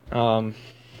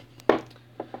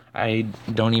 I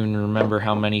don't even remember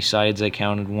how many sides I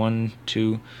counted. 1,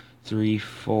 2, 3,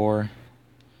 4,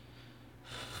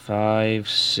 5,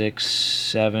 6,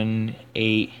 7,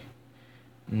 8,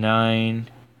 9,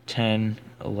 10,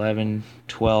 11,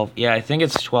 12. Yeah, I think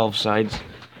it's 12 sides.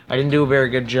 I didn't do a very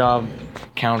good job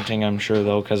counting, I'm sure,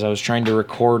 though, because I was trying to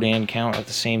record and count at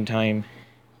the same time.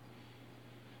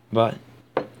 But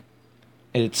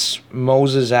it's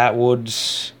Moses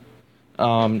Atwood's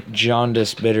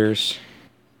jaundice bitters.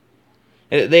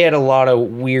 They had a lot of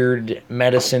weird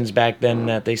medicines back then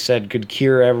that they said could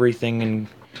cure everything and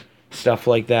stuff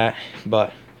like that,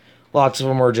 but lots of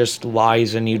them were just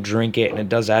lies, and you drink it and it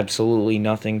does absolutely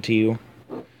nothing to you.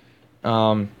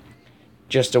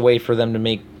 Just a way for them to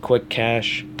make quick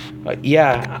cash.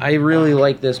 Yeah, I really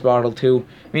like this bottle too.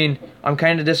 I mean, I'm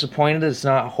kind of disappointed it's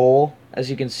not whole.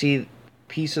 As you can see, a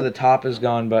piece of the top is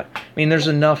gone, but I mean, there's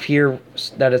enough here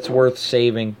that it's worth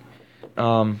saving.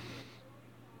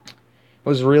 It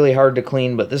was really hard to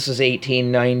clean, but this is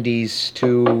 1890s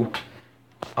to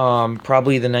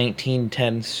probably the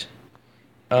 1910s.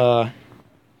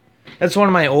 That's one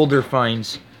of my older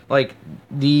finds. Like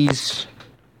these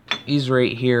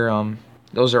right here,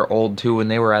 those are old too,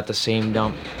 and they were at the same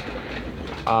dump.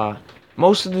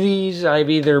 Most of these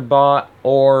I've either bought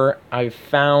or I've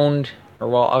found, or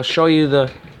well, I'll show you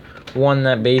the one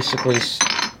that basically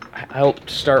helped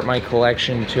start my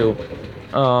collection too.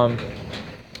 I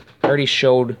already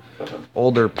showed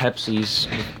older Pepsis,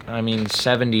 I mean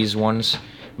 70s ones,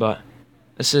 but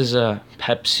this is a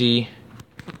Pepsi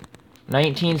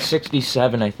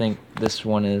 1967, I think this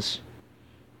one is.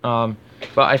 But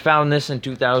I found this in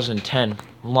 2010,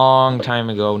 long time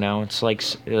ago now. It's like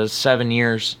 7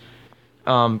 years.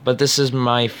 But this is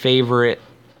my favorite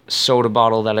soda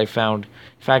bottle that I found.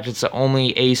 In fact, it's the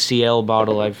only ACL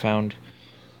bottle I've found.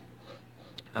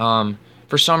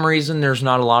 For some reason, there's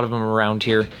not a lot of them around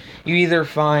here. You either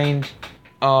find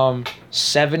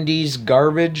 70s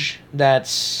garbage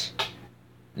that's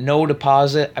no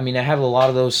deposit. I mean, I have a lot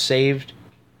of those saved.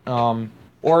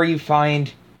 Or you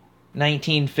find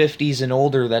 1950s and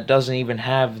older that doesn't even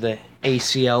have the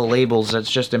ACL labels.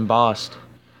 That's just embossed.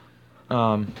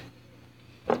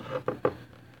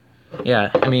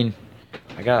 Yeah, I mean,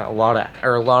 I got a lot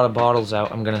of bottles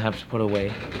out. I'm gonna have to put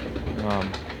away.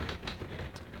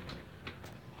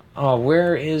 Oh,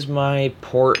 where is my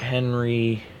Port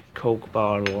Henry Coke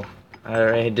bottle?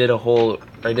 I did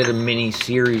a mini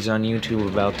series on YouTube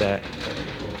about that.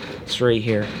 It's right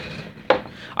here.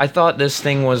 I thought this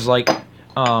thing was like,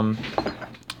 I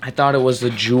thought it was the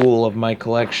jewel of my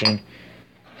collection.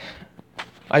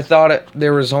 I thought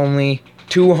there was only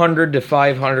 200 to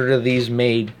 500 of these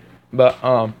made, but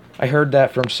I heard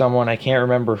that from someone, I can't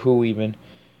remember who even.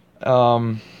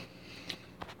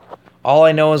 All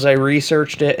I know is I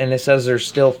researched it, and it says there's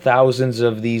still thousands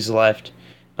of these left.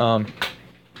 I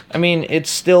mean,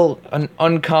 it's still an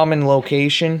uncommon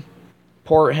location.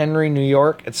 Port Henry, New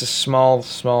York. It's a small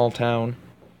town.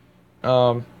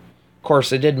 Of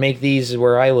course, they did make these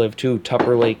where I live too,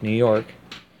 Tupper Lake, New York.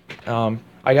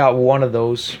 I got one of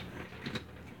those.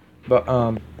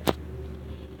 But,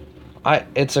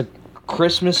 it's a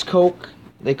Christmas Coke.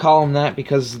 They call them that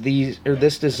because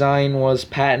this design was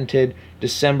patented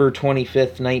December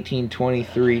 25th,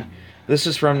 1923. This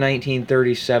is from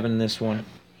 1937, this one.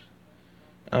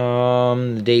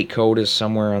 The date code is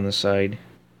somewhere on the side.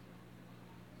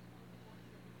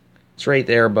 It's right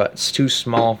there, but it's too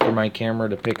small for my camera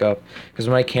to pick up because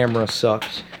my camera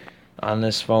sucks on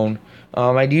this phone.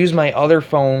 I'd use my other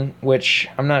phone, which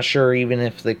I'm not sure even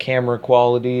if the camera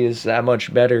quality is that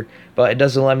much better, but it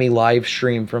doesn't let me live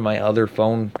stream from my other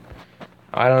phone.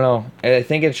 I don't know. I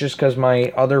think it's just because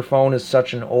my other phone is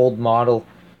such an old model.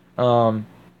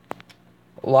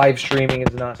 Live streaming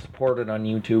is not supported on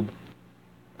YouTube.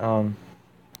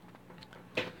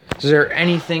 Is there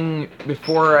anything,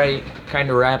 before I kind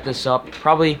of wrap this up,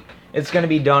 probably it's going to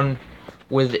be done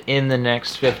within the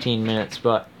next 15 minutes,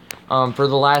 but for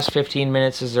the last 15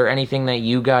 minutes, is there anything that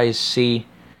you guys see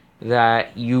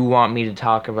that you want me to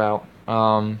talk about?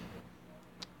 There's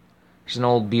an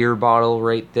old beer bottle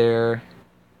right there.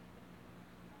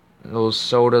 Those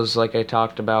sodas like I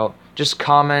talked about. Just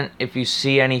comment if you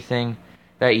see anything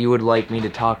that you would like me to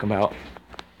talk about.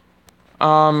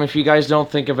 If you guys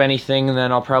don't think of anything,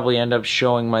 then I'll probably end up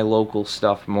showing my local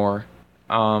stuff more.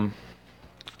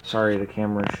 Sorry the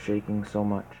camera is shaking so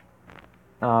much.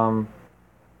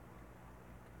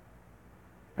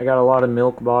 I got a lot of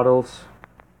milk bottles,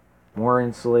 more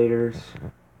insulators.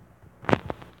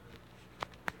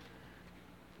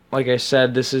 Like I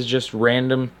said, this is just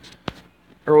random,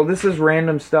 well, this is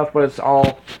random stuff, but it's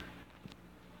all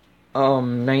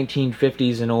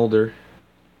 1950s and older.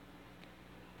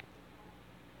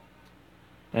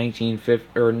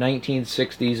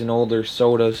 1960s and older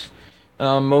sodas.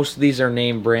 Most of these are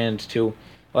name brands too.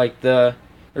 Like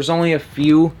there's only a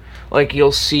few. Like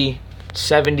you'll see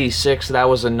 76. That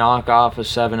was a knockoff of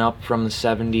 7-Up from the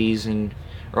 70s,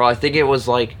 or I think it was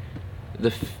like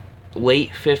the late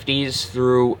 50s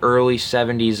through early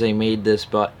 70s they made this.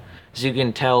 But as you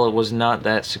can tell, it was not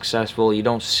that successful. You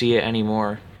don't see it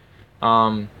anymore.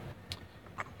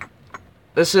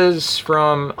 This is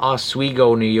from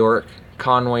Oswego, New York.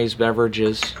 Conway's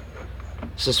Beverages.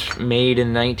 This is made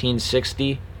in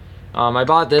 1960. I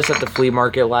bought this at the flea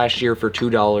market last year for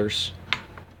 $2.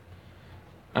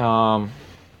 I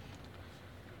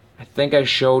think I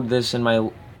showed this in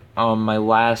my my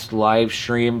last live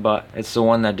stream, but it's the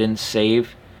one that didn't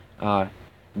save.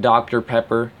 Dr.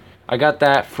 Pepper. I got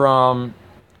that from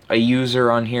a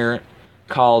user on here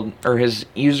called, or his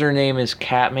username is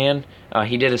Catman.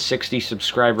 He did a 60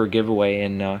 subscriber giveaway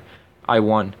and I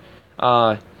won.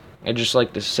 I'd just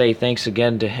like to say thanks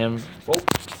again to him. Oh,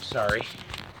 sorry.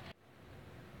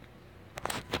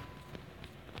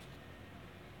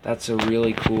 That's a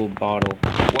really cool bottle.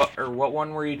 What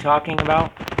one were you talking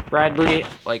about, Bradley?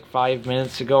 Like 5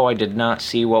 minutes ago, I did not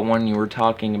see what one you were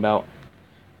talking about.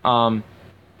 I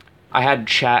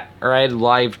had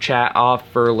live chat off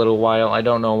for a little while. I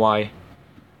don't know why.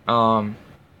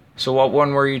 So what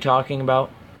one were you talking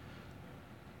about?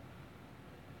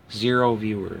 0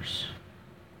 viewers.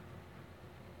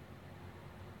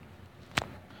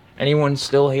 Anyone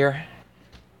still here?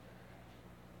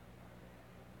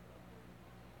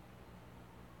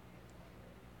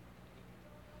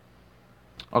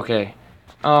 Okay.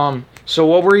 So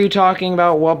what were you talking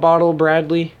about? What bottle,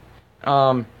 Bradley?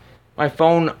 My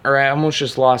phone, or I almost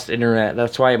just lost internet.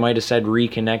 That's why it might have said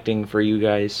reconnecting for you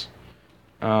guys.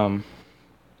 Were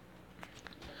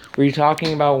you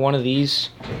talking about one of these?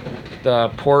 The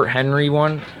Port Henry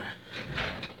one?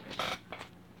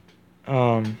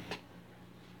 I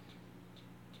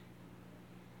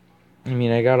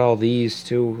mean, I got all these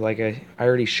too. Like I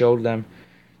already showed them.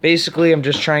 Basically, I'm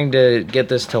just trying to get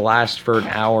this to last for an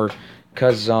hour,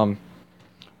 cause I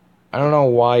don't know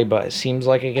why, but it seems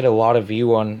like I get a lot of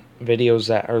view on videos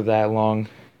that are that long.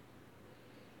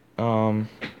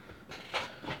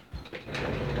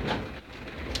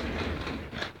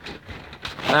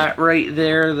 That right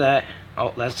there,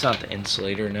 oh, that's not the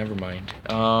insulator, never mind.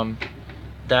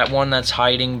 That one that's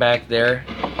hiding back there,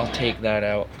 I'll take that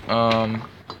out.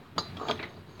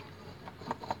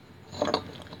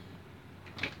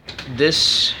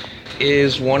 This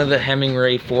is one of the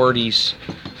Hemingway 40s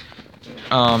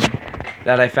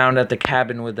that I found at the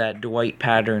cabin with that Dwight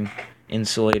pattern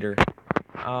insulator.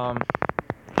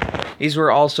 These were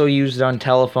also used on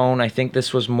telephone. I think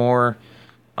this was more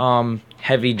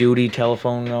heavy duty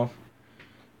telephone though.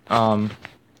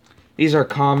 These are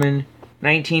common,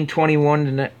 1921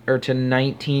 to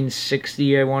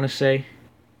 1960, I want to say.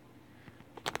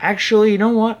 Actually, you know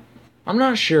what? I'm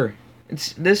not sure.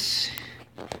 It's this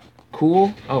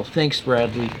cool. Oh, thanks,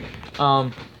 Bradley.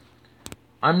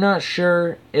 I'm not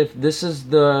sure if this is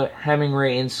the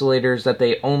Hemingway insulators that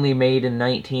they only made in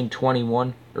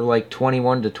 1921, or like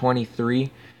 21 to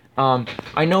 23.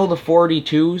 I know the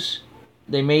 42s,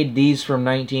 they made these from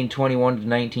 1921 to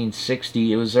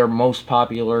 1960. It was their most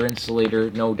popular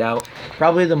insulator, no doubt.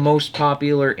 Probably the most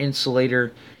popular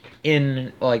insulator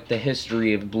in like the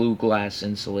history of blue glass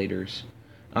insulators.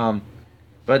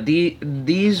 But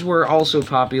these were also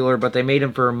popular, but they made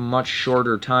them for a much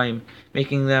shorter time,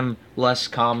 making them less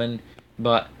common,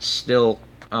 but still,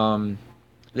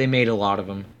 they made a lot of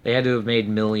them. They had to have made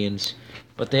millions,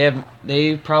 but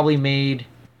they probably made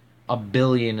 1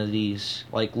 billion of these,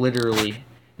 like literally,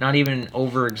 not even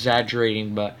over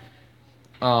exaggerating, but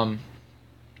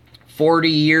 40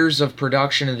 years of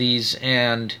production of these,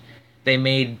 and they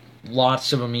made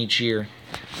lots of them each year.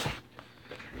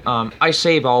 I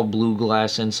save all blue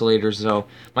glass insulators though.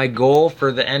 My goal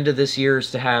for the end of this year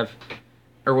is to have,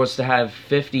 or was to have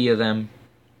 50 of them.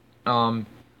 I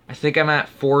think I'm at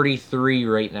 43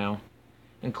 right now,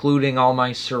 including all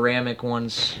my ceramic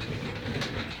ones.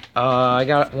 I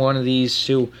got one of these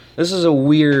too. This is a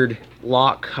weird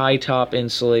lock high top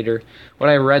insulator.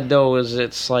 What I read though is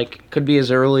it's like, could be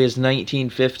as early as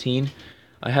 1915.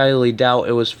 I highly doubt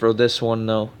it was for this one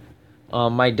though.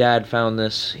 My dad found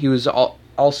this. He was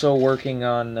also working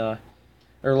on, or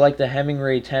like the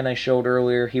Hemingway 10 I showed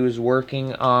earlier, he was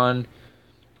working on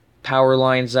power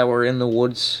lines that were in the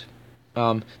woods.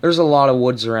 There's a lot of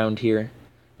woods around here,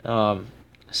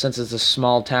 since it's a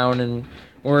small town and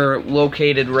we're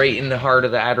located right in the heart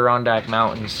of the Adirondack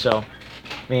Mountains, so, I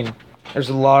mean, there's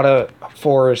a lot of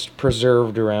forest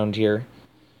preserved around here.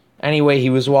 Anyway, he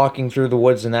was walking through the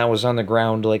woods and that was on the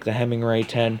ground like the Hemingway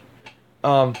 10.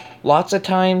 Lots of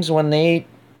times when they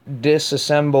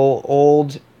disassemble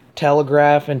old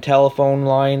telegraph and telephone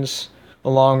lines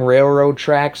along railroad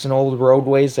tracks and old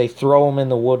roadways, they throw them in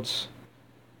the woods.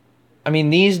 I mean,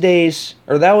 these days,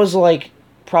 or that was like,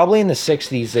 probably in the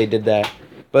 60s they did that.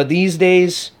 But these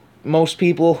days, most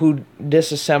people who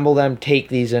disassemble them take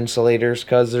these insulators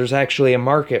because there's actually a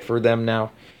market for them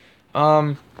now.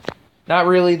 Not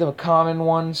really the common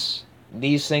ones.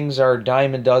 These things are a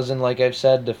dime a dozen, like I've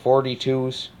said, the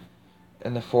 42s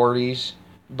and the 40s.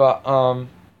 But,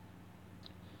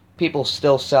 people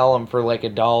still sell them for like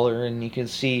 $1, and you can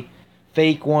see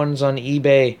fake ones on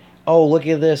eBay. Oh, look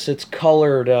at this, it's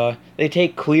colored. They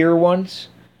take clear ones,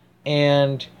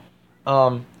 and,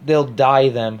 they'll dye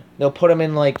them. They'll put them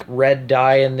in like red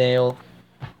dye, and they'll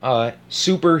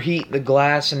superheat the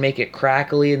glass and make it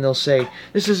crackly, and they'll say,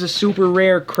 this is a super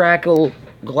rare crackle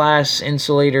glass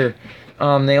insulator.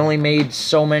 They only made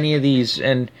so many of these,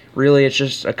 and really it's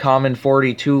just a common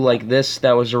 42 like this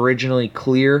that was originally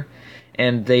clear,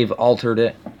 and they've altered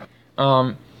it.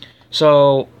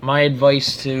 So my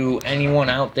advice to anyone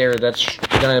out there that's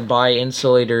gonna buy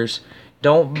insulators,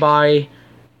 don't buy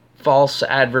false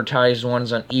advertised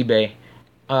ones on eBay.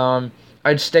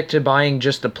 I'd stick to buying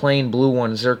just the plain blue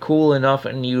ones. They're cool enough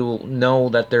and you'll know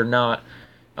that they're not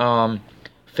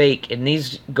fake, and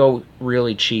these go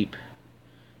really cheap.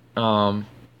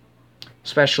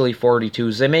 Especially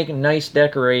 42s. They make nice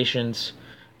decorations.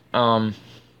 I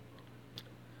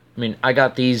mean, I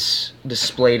got these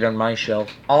displayed on my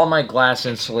shelf. All my glass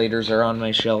insulators are on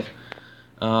my shelf.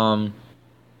 Yeah,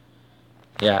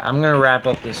 I'm gonna wrap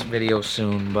up this video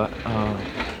soon, but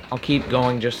I'll keep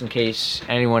going just in case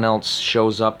anyone else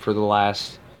shows up for the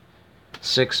last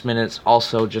 6 minutes.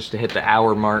 Also, just to hit the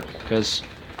hour mark, because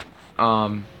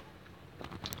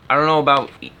I don't know about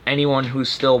anyone who's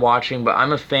still watching, but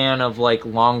I'm a fan of like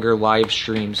longer live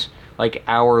streams, like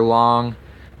hour long,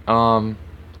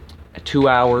 2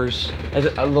 hours.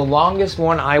 The longest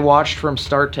one I watched from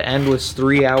start to end was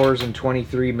 3 hours and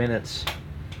 23 minutes.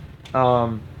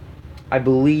 I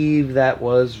believe that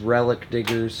was Relic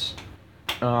Diggers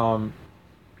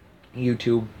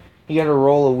YouTube. He got a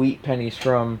roll of wheat pennies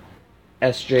from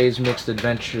SJ's Mixed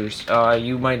Adventures.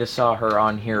 You might have saw her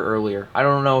on here earlier. I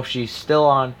don't know if she's still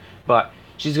on, but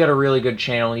she's got a really good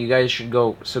channel. You guys should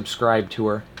go subscribe to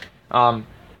her.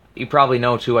 You probably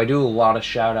know too, I do a lot of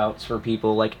shout outs for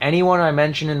people. Like anyone I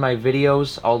mention in my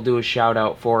videos, I'll do a shout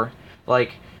out for.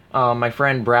 Like my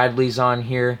friend Bradley's on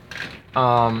here.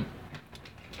 My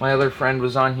other friend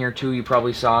was on here too, you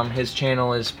probably saw him. His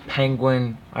channel is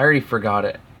Penguin, I already forgot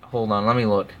it. Hold on, let me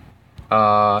look.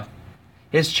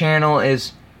 His channel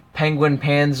is Penguin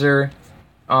Panzer.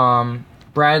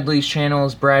 Bradley's channel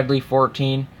is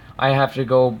Bradley14. I have to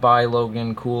go buy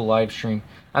Logan Cool livestream.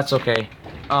 That's okay.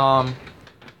 I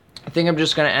think I'm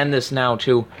just gonna end this now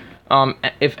too.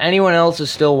 If anyone else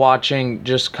is still watching,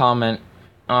 just comment.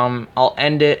 I'll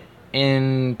end it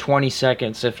in 20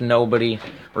 seconds if nobody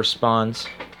responds.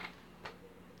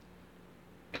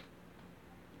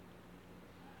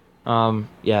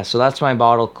 Yeah, so that's my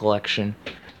bottle collection.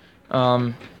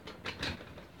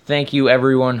 Thank you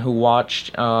everyone who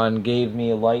watched and gave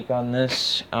me a like on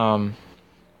this.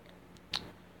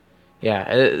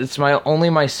 Yeah, it's only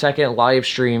my second live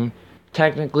stream.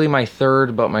 Technically my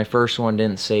third, but my first one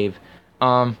didn't save.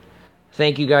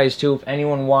 Thank you guys too. If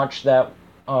anyone watched that,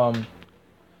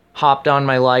 hopped on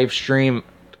my live stream,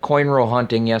 coin roll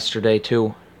hunting yesterday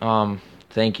too.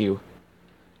 Thank you.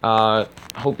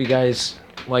 Hope you guys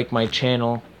like my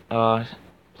channel.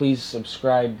 Please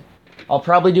subscribe. I'll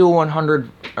probably do a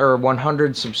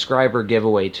 100 subscriber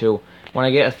giveaway too. When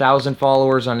I get 1,000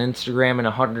 followers on Instagram and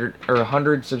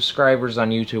 100 subscribers on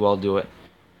YouTube, I'll do it.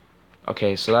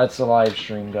 Okay, so that's the live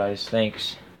stream, guys.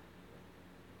 Thanks.